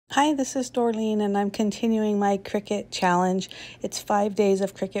Hi, this is Dorleen, and I'm continuing my Cricut challenge. It's 5 days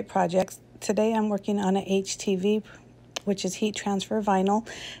of Cricut projects. Today I'm working on a HTV, which is heat transfer vinyl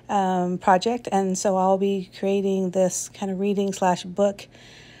project, and so I'll be creating this kind of reading slash book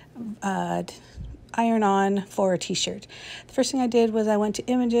iron-on for a t-shirt. The first thing I did was I went to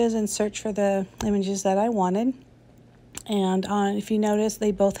images and searched for the images that I wanted. And if you notice,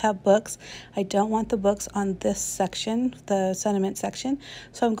 they both have books. I don't want the books on this section, the sentiment section.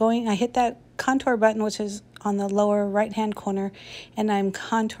 So I hit that contour button, which is on the lower right-hand corner, and I'm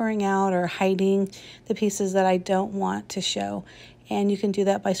contouring out or hiding the pieces that I don't want to show. And you can do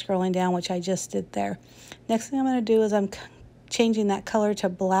that by scrolling down, which I just did there. Next thing I'm going to do is I'm changing that color to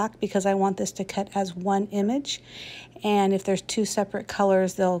black because I want this to cut as one image. And if there's two separate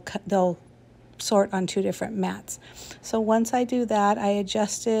colors, they'll sort on two different mats. So once I do that, I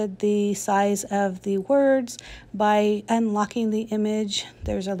adjusted the size of the words by unlocking the image.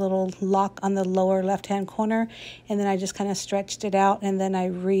 There's a little lock on the lower left-hand corner, and then I just kind of stretched it out, and then I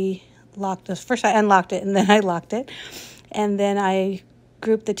re-locked it. First I unlocked it, and then I locked it, and then I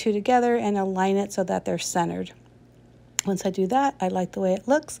grouped the two together and align it so that they're centered. Once I do that, I like the way it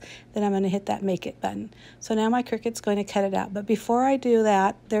looks, then I'm going to hit that Make It button. So now my Cricut's going to cut it out. But before I do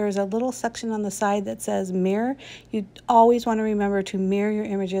that, there's a little section on the side that says Mirror. You always want to remember to mirror your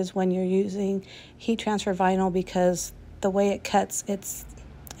images when you're using heat transfer vinyl, because the way it cuts, it's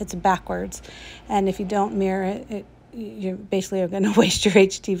backwards. And if you don't mirror it, you basically are going to waste your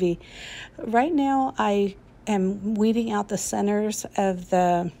HTV. Right now, I am weeding out the centers of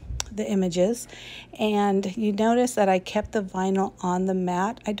the images, and you notice that I kept the vinyl on the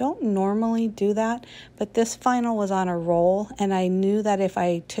mat. I don't normally do that, but this vinyl was on a roll, and I knew that if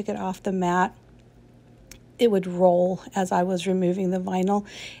I took it off the mat, it would roll as I was removing the vinyl.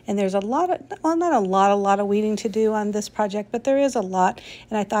 And there's a lot of, well, not a lot of weeding to do on this project, but there is a lot,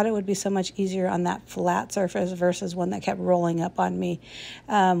 and I thought it would be so much easier on that flat surface versus one that kept rolling up on me.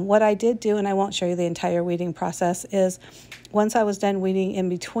 What I did do, and I won't show you the entire weeding process, is once I was done weeding in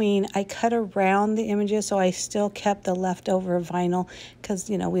between, I cut around the images so I still kept the leftover vinyl because,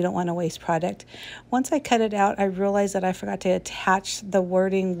 you know, we don't want to waste product. Once I cut it out, I realized that I forgot to attach the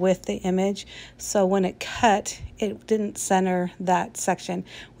wording with the image. So when it cut, it didn't center that section,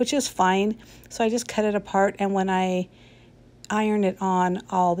 which is fine. So I just cut it apart, and when I iron it on,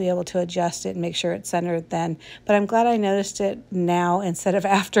 I'll be able to adjust it and make sure it's centered then. But I'm glad I noticed it now instead of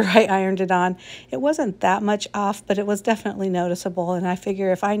after I ironed it on. It wasn't that much off, but it was definitely noticeable, and I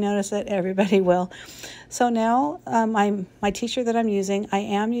figure if I notice it, everybody will. So now my t-shirt that I'm using, I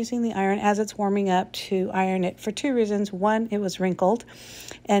am using the iron as it's warming up to iron it for two reasons. One, it was wrinkled,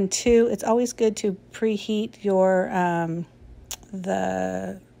 and two, it's always good to preheat your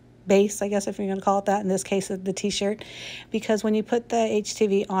the base, I guess, if you're going to call it that, in this case the t-shirt, because when you put the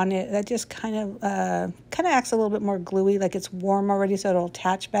HTV on it, that just kind of acts a little bit more gluey, like it's warm already, so it'll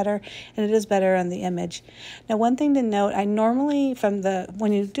attach better, and it is better on the image. Now, one thing to note, I normally,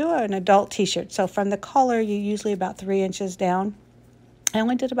 when you do an adult t-shirt, so from the collar, you usually about 3 inches down. I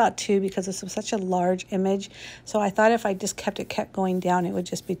only did about 2 because this was such a large image, so I thought if I just kept going down, it would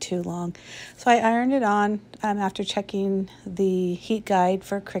just be too long. So I ironed it on after checking the heat guide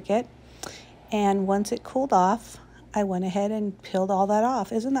for Cricut, and once it cooled off, I went ahead and peeled all that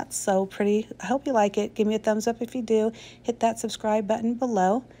off. Isn't that so pretty? I hope you like it. Give me a thumbs up if you do. Hit that subscribe button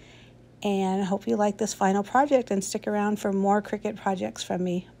below, and I hope you like this final project and stick around for more Cricut projects from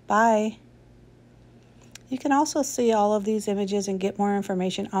me. Bye! You can also see all of these images and get more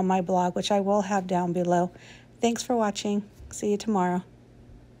information on my blog, which I will have down below. Thanks for watching. See you tomorrow.